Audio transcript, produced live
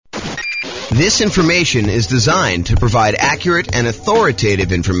This information is designed to provide accurate and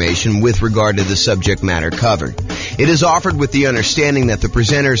authoritative information with regard to the subject matter covered. It is offered with the understanding that the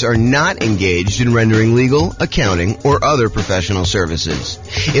presenters are not engaged in rendering legal, accounting, or other professional services.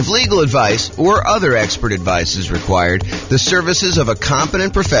 If legal advice or other expert advice is required, the services of a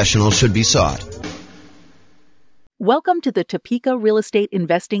competent professional should be sought. Welcome to the Topeka Real Estate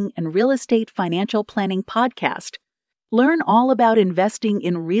Investing and Real Estate Financial Planning Podcast. Learn all about investing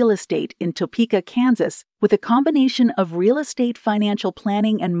in real estate in Topeka, Kansas, with a combination of real estate financial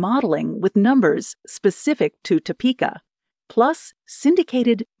planning and modeling with numbers specific to Topeka, plus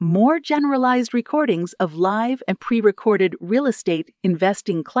syndicated, more generalized recordings of live and pre-recorded real estate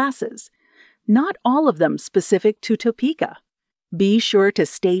investing classes, not all of them specific to Topeka. Be sure to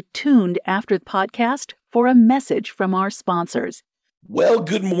stay tuned after the podcast for a message from our sponsors. Well,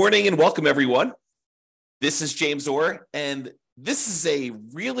 good morning and welcome, everyone. This is James Orr, and this is a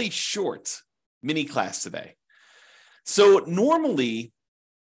really short mini class today. So normally,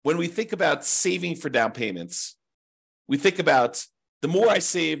 when we think about saving for down payments, we think about the more I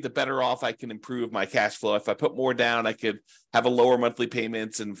save, the better off I can improve my cash flow. If I put more down, I could have a lower monthly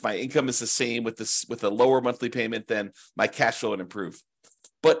payment, and if my income is the same with a lower monthly payment, then my cash flow would improve.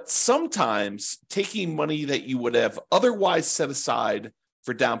 But sometimes taking money that you would have otherwise set aside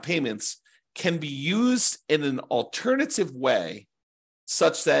for down payments can be used in an alternative way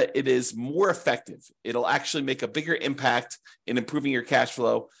such that it is more effective. It'll actually make a bigger impact in improving your cash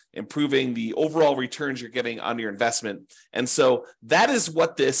flow, improving the overall returns you're getting on your investment. And so that is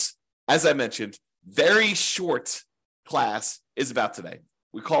what this, as I mentioned, very short class is about today.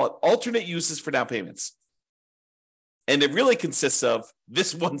 We call it alternate uses for down payments. And it really consists of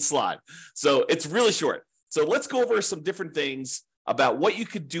this one slide. So it's really short. So let's go over some different things about what you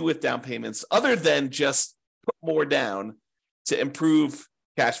could do with down payments other than just put more down to improve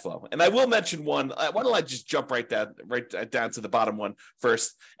cash flow. And I will mention one. Why don't I just jump right down to the bottom one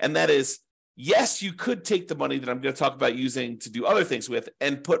first? And that is, yes, you could take the money that I'm going to talk about using to do other things with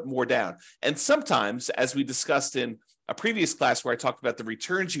and put more down. And sometimes, as we discussed in a previous class where I talked about the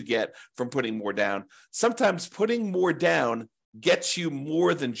returns you get from putting more down, sometimes putting more down gets you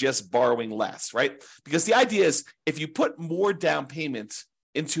more than just borrowing less, right? Because the idea is if you put more down payment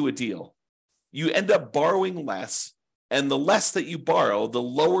into a deal, you end up borrowing less, and the less that you borrow, the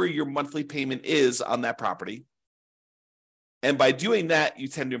lower your monthly payment is on that property. And by doing that, you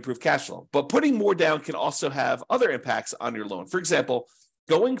tend to improve cash flow. But putting more down can also have other impacts on your loan. For example,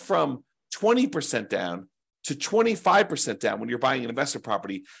 going from 20% down to 25% down when you're buying an investment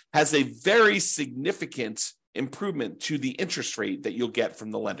property has a very significant improvement to the interest rate that you'll get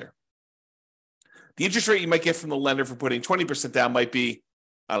from the lender. The interest rate you might get from the lender for putting 20% down might be,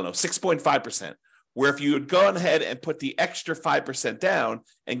 6.5%. Where if you had gone ahead and put the extra 5% down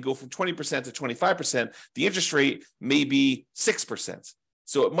and go from 20% to 25%, the interest rate may be 6%.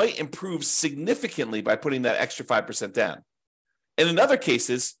 So it might improve significantly by putting that extra 5% down. And in other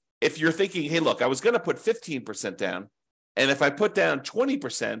cases, if you're thinking, hey, look, I was going to put 15% down, and if I put down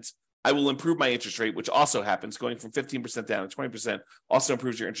 20%, I will improve my interest rate, which also happens. Going from 15% down to 20% also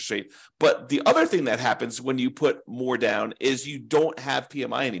improves your interest rate. But the other thing that happens when you put more down is you don't have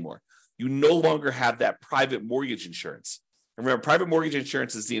PMI anymore. You no longer have that private mortgage insurance. Remember, private mortgage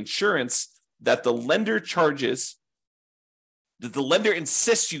insurance is the insurance that the lender charges, that the lender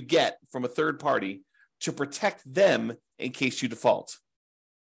insists you get from a third party to protect them in case you default.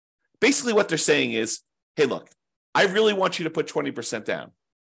 Basically, what they're saying is, hey, look, I really want you to put 20% down.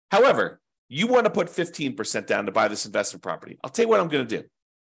 However, you want to put 15% down to buy this investment property. I'll tell you what I'm going to do.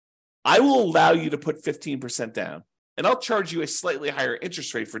 I will allow you to put 15% down, and I'll charge you a slightly higher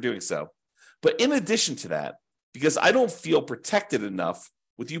interest rate for doing so. But in addition to that, because I don't feel protected enough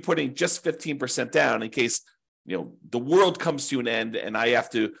with you putting just 15% down in case the world comes to an end and I have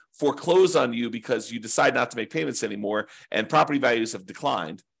to foreclose on you because you decide not to make payments anymore and property values have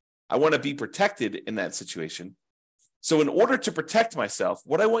declined, I want to be protected in that situation. So in order to protect myself,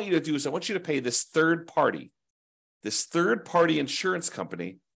 what I want you to do is I want you to pay this third party insurance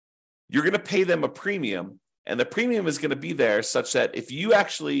company. You're going to pay them a premium, and the premium is going to be there such that if you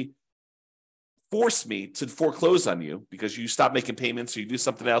actually force me to foreclose on you because you stop making payments or you do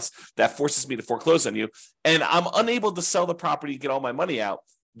something else that forces me to foreclose on you, and I'm unable to sell the property and get all my money out,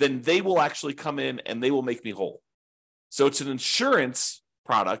 then they will actually come in and they will make me whole. So it's an insurance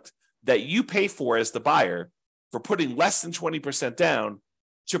product that you pay for as the buyer for putting less than 20% down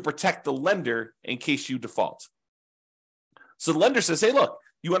to protect the lender in case you default. So the lender says, hey, look,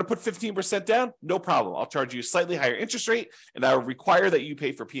 you want to put 15% down? No problem. I'll charge you a slightly higher interest rate, and I will require that you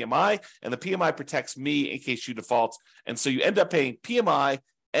pay for PMI, and the PMI protects me in case you default. And so you end up paying PMI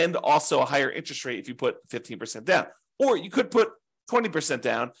and also a higher interest rate if you put 15% down. Or you could put 20%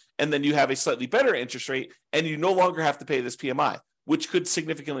 down, and then you have a slightly better interest rate, and you no longer have to pay this PMI, which could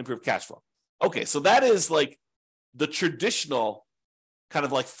significantly improve cash flow. Okay, so that is like the traditional kind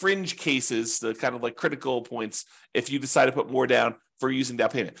of like fringe cases, the kind of like critical points if you decide to put more down for using down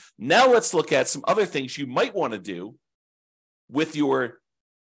payment. Now let's look at some other things you might want to do with your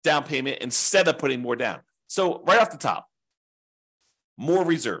down payment instead of putting more down. So right off the top, more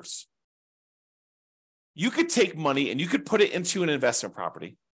reserves. You could take money and you could put it into an investment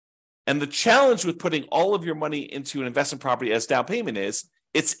property. And the challenge with putting all of your money into an investment property as down payment is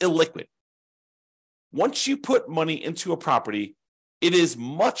it's illiquid. Once you put money into a property, it is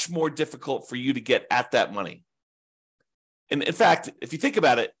much more difficult for you to get at that money. And in fact, if you think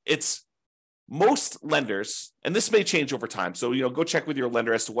about it, it's most lenders, and this may change over time. So, go check with your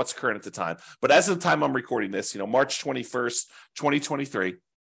lender as to what's current at the time. But as of the time I'm recording this, March 21st, 2023,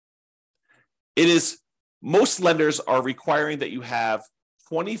 it is most lenders are requiring that you have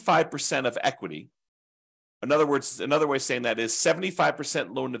 25% of equity. In other words, another way of saying that is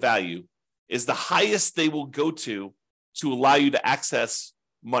 75% loan to value is the highest they will go to allow you to access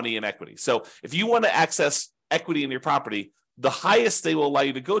money and equity. So if you want to access equity in your property, the highest they will allow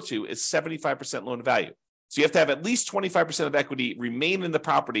you to go to is 75% loan to value. So you have to have at least 25% of equity remain in the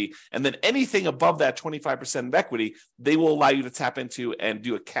property, and then anything above that 25% of equity, they will allow you to tap into and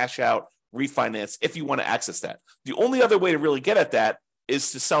do a cash out refinance if you want to access that. The only other way to really get at that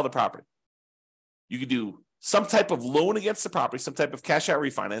is to sell the property. You could do some type of loan against the property, some type of cash out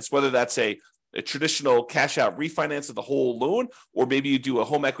refinance, whether that's a traditional cash out refinance of the whole loan, or maybe you do a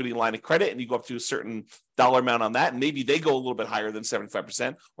home equity line of credit and you go up to a certain dollar amount on that, and maybe they go a little bit higher than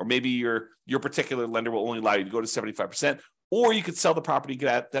 75%, or maybe your particular lender will only allow you to go to 75%, or you could sell the property and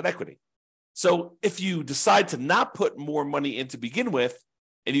get that equity. So if you decide to not put more money in to begin with,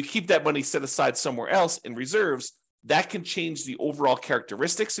 and you keep that money set aside somewhere else in reserves, that can change the overall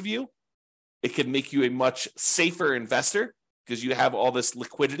characteristics of you. It can make you a much safer investor because you have all this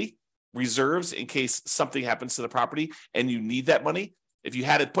liquidity reserves in case something happens to the property and you need that money. If you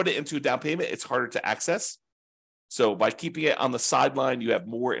had to put it into a down payment, it's harder to access. So by keeping it on the sideline, you have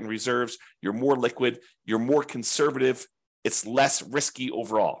more in reserves, you're more liquid, you're more conservative, it's less risky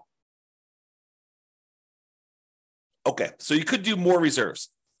overall. Okay, so you could do more reserves.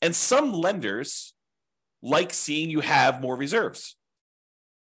 And some lenders like seeing you have more reserves.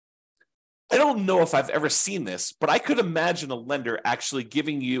 I don't know if I've ever seen this, but I could imagine a lender actually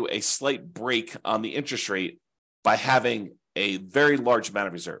giving you a slight break on the interest rate by having a very large amount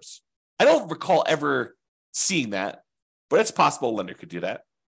of reserves. I don't recall ever seeing that, but it's possible a lender could do that,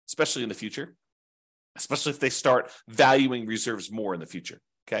 especially in the future, especially if they start valuing reserves more in the future,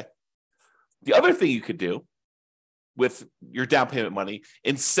 okay? The other thing you could do with your down payment money,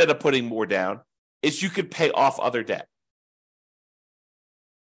 instead of putting more down, is you could pay off other debt.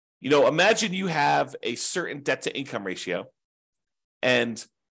 Imagine you have a certain debt to income ratio, and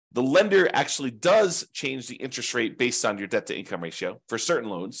the lender actually does change the interest rate based on your debt to income ratio for certain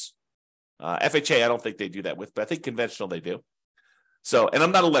loans. FHA, I don't think they do that with, but I think conventional they do. So, and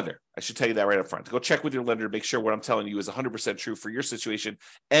I'm not a lender. I should tell you that right up front. Go check with your lender to make sure what I'm telling you is 100% true for your situation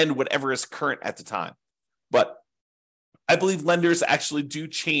and whatever is current at the time. But I believe lenders actually do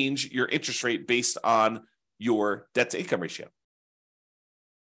change your interest rate based on your debt to income ratio.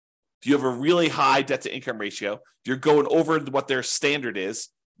 If you have a really high debt to income ratio, if you're going over what their standard is,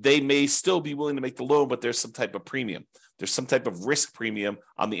 they may still be willing to make the loan, but there's some type of premium. There's some type of risk premium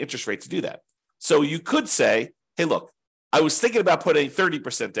on the interest rate to do that. So you could say, hey, look, I was thinking about putting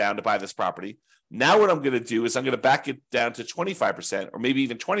 30% down to buy this property. Now what I'm going to do is I'm going to back it down to 25% or maybe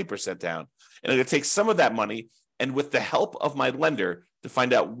even 20% down. And I'm going to take some of that money and with the help of my lender to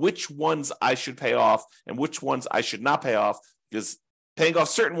find out which ones I should pay off and which ones I should not pay off, because paying off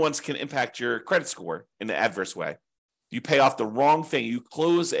certain ones can impact your credit score in an adverse way. You pay off the wrong thing. You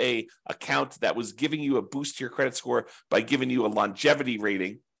close a account that was giving you a boost to your credit score by giving you a longevity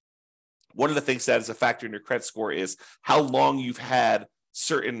rating. One of the things that is a factor in your credit score is how long you've had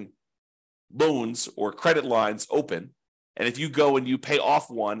certain loans or credit lines open. And if you go and you pay off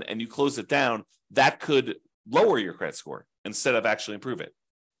one and you close it down, that could lower your credit score instead of actually improve it.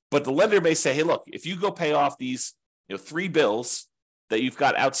 But the lender may say, hey, look, if you go pay off these 3 bills that you've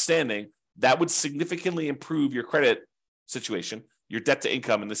got outstanding, that would significantly improve your credit situation, your debt to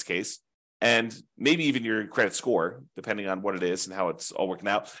income in this case, and maybe even your credit score, depending on what it is and how it's all working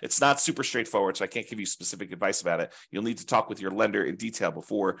out. It's not super straightforward, so I can't give you specific advice about it. You'll need to talk with your lender in detail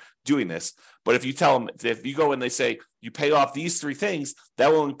before doing this. But if you tell them, if you go and they say, you pay off these 3 things,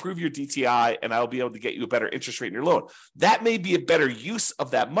 that will improve your DTI and I'll be able to get you a better interest rate in your loan. That may be a better use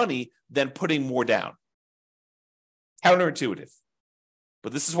of that money than putting more down. Counterintuitive.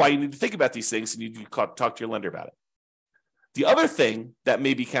 But this is why you need to think about these things and you need to talk to your lender about it. The other thing that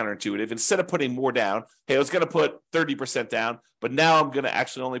may be counterintuitive, instead of putting more down, hey, I was going to put 30% down, but now I'm going to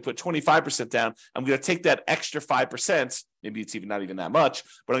actually only put 25% down. I'm going to take that extra 5%, maybe it's even not even that much,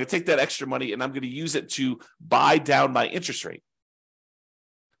 but I'm going to take that extra money and I'm going to use it to buy down my interest rate.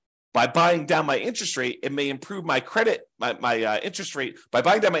 By buying down my interest rate, it may improve my credit, my interest rate. By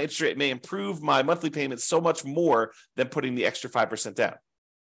buying down my interest rate, it may improve my monthly payments so much more than putting the extra 5% down.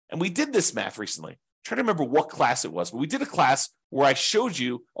 And we did this math recently. I'm trying to remember what class it was, but we did a class where I showed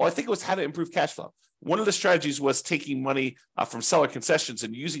you, I think it was how to improve cash flow. One of the strategies was taking money from seller concessions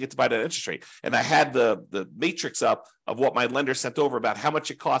and using it to buy down interest rate. And I had the matrix up of what my lender sent over about how much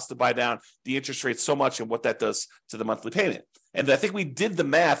it costs to buy down the interest rate so much and what that does to the monthly payment. And I think we did the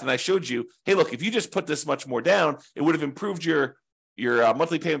math and I showed you, hey, look, if you just put this much more down, it would have improved your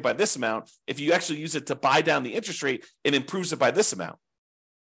monthly payment by this amount. If you actually use it to buy down the interest rate, it improves it by this amount.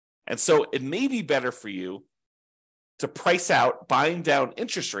 And so it may be better for you to price out buying down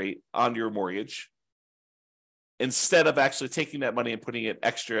interest rate on your mortgage instead of actually taking that money and putting it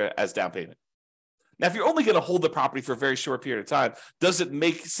extra as down payment. Now, if you're only going to hold the property for a very short period of time, does it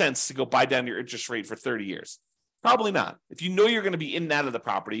make sense to go buy down your interest rate for 30 years? Probably not. If you know you're going to be in and out of the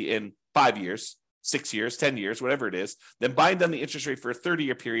property in 5 years, 6 years, 10 years, whatever it is, then buying down the interest rate for a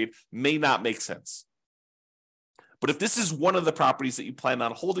 30-year period may not make sense. But if this is one of the properties that you plan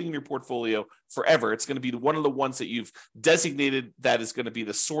on holding in your portfolio forever, it's going to be one of the ones that you've designated that is going to be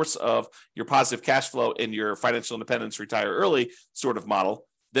the source of your positive cash flow in your financial independence, retire early sort of model,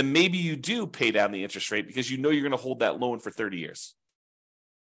 then maybe you do pay down the interest rate because you know you're going to hold that loan for 30 years.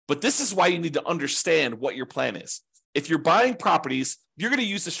 But this is why you need to understand what your plan is. If you're buying properties, you're going to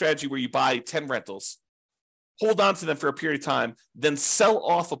use the strategy where you buy 10 rentals, hold on to them for a period of time, then sell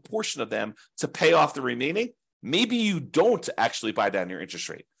off a portion of them to pay off the remaining. Maybe you don't actually buy down your interest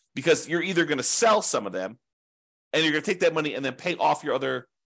rate because you're either going to sell some of them and you're going to take that money and then pay off your other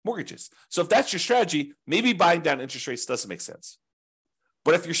mortgages. So if that's your strategy, maybe buying down interest rates doesn't make sense.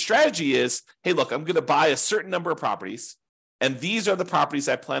 But if your strategy is, hey, look, I'm going to buy a certain number of properties, and these are the properties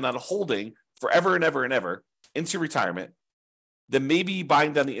I plan on holding forever and ever and ever into retirement, then maybe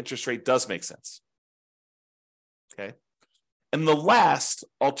buying down the interest rate does make sense. Okay. And the last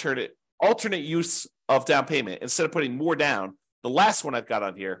alternate use of down payment, instead of putting more down, the last one I've got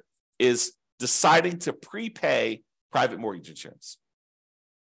on here is deciding to prepay private mortgage insurance.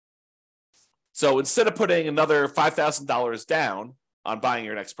 So instead of putting another $5,000 down on buying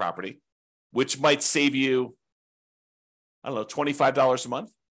your next property, which might save you, I don't know, $25 a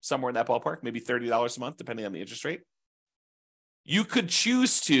month, somewhere in that ballpark, maybe $30 a month, depending on the interest rate, you could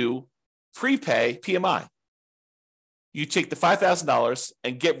choose to prepay PMI. You take the $5,000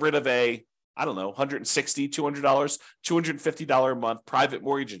 and get rid of a, I don't know, $160, $200, $250 a month private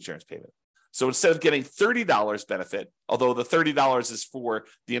mortgage insurance payment. So instead of getting $30 benefit, although the $30 is for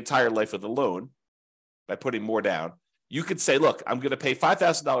the entire life of the loan, by putting more down, you could say, look, I'm going to pay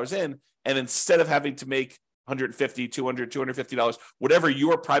 $5,000 in, and instead of having to make $150, $200, $250, whatever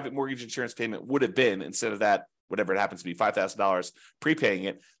your private mortgage insurance payment would have been, instead of that, whatever it happens to be, $5,000 prepaying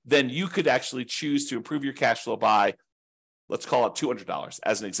it, then you could actually choose to improve your cash flow by, let's call it $200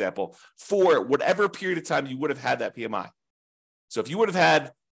 as an example, for whatever period of time you would have had that PMI. So if you would have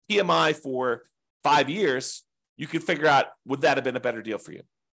had PMI for 5 years, you could figure out, would that have been a better deal for you?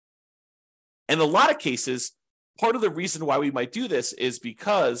 In a lot of cases, part of the reason why we might do this is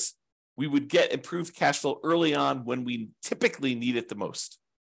because we would get improved cash flow early on when we typically need it the most.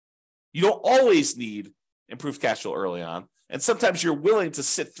 You don't always need improved cash flow early on. And sometimes you're willing to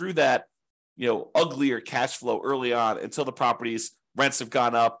sit through that, uglier cash flow early on until the property's rents have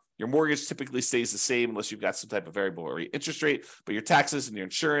gone up. Your mortgage typically stays the same unless you've got some type of variable rate interest rate, but your taxes and your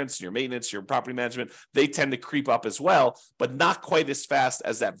insurance, and your maintenance, your property management, they tend to creep up as well, but not quite as fast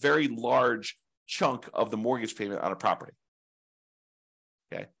as that very large chunk of the mortgage payment on a property.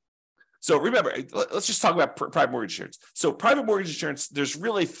 Okay. So remember, let's just talk about private mortgage insurance. So private mortgage insurance, there's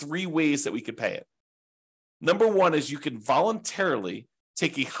really 3 ways that we could pay it. Number one is you can voluntarily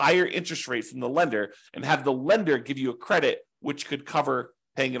take a higher interest rate from the lender and have the lender give you a credit which could cover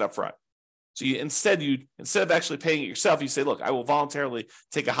paying it up front. So instead of actually paying it yourself, you say, look, I will voluntarily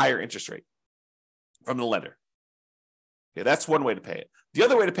take a higher interest rate from the lender. Okay, that's one way to pay it. The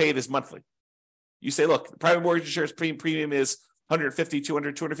other way to pay it is monthly. You say, look, private mortgage insurance premium is $150,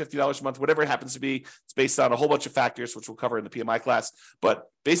 $200, $250 a month, whatever it happens to be. It's based on a whole bunch of factors, which we'll cover in the PMI class. But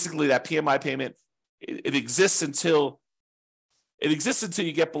basically that PMI payment, it exists until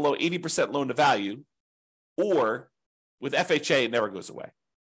you get below 80% loan to value, or with FHA, it never goes away.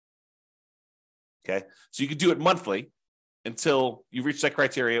 Okay. So you can do it monthly until you reach that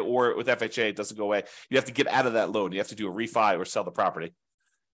criteria, or with FHA, it doesn't go away. You have to get out of that loan. You have to do a refi or sell the property,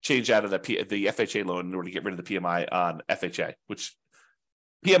 change out of the FHA loan in order to get rid of the PMI on FHA, which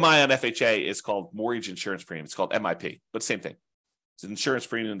PMI on FHA is called mortgage insurance premium. It's called MIP, but same thing. It's an insurance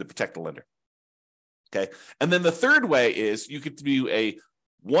premium to protect the lender. Okay. And then the third way is you could do a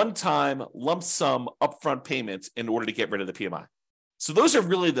one-time lump sum upfront payment in order to get rid of the PMI. So those are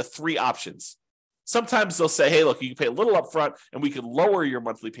really the three options. Sometimes they'll say, hey, look, you can pay a little upfront and we could lower your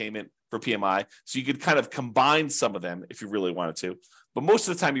monthly payment for PMI. So you could kind of combine some of them if you really wanted to. But most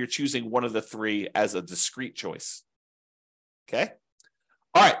of the time you're choosing one of the three as a discrete choice. Okay.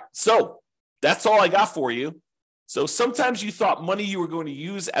 All right. So that's all I got for you. So sometimes you thought money you were going to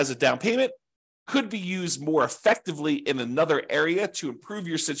use as a down payment could be used more effectively in another area to improve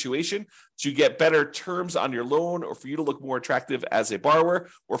your situation, to get better terms on your loan, or for you to look more attractive as a borrower,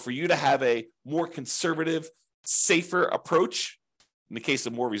 or for you to have a more conservative, safer approach in the case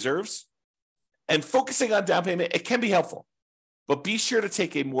of more reserves. And focusing on down payment, it can be helpful, but be sure to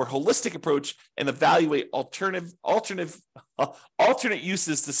take a more holistic approach and evaluate alternate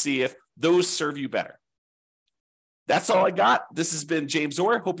uses to see if those serve you better. That's all I got. This has been James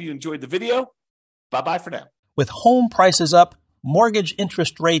Orr. Hope you enjoyed the video. Bye-bye for now. With home prices up, mortgage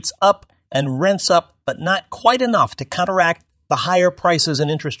interest rates up, and rents up, but not quite enough to counteract the higher prices and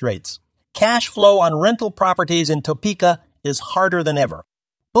interest rates. Cash flow on rental properties in Topeka is harder than ever.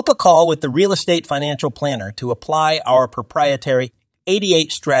 Book a call with the Real Estate Financial Planner to apply our proprietary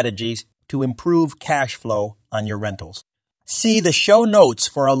 88 strategies to improve cash flow on your rentals. See the show notes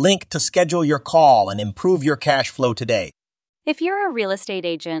for a link to schedule your call and improve your cash flow today. If you're a real estate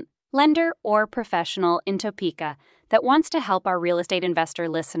agent, lender, or professional in Topeka that wants to help our real estate investor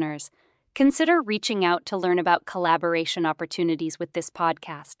listeners, consider reaching out to learn about collaboration opportunities with this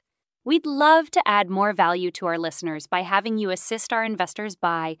podcast. We'd love to add more value to our listeners by having you assist our investors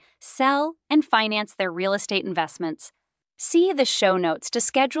buy, sell, and finance their real estate investments. See the show notes to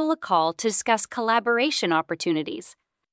schedule a call to discuss collaboration opportunities.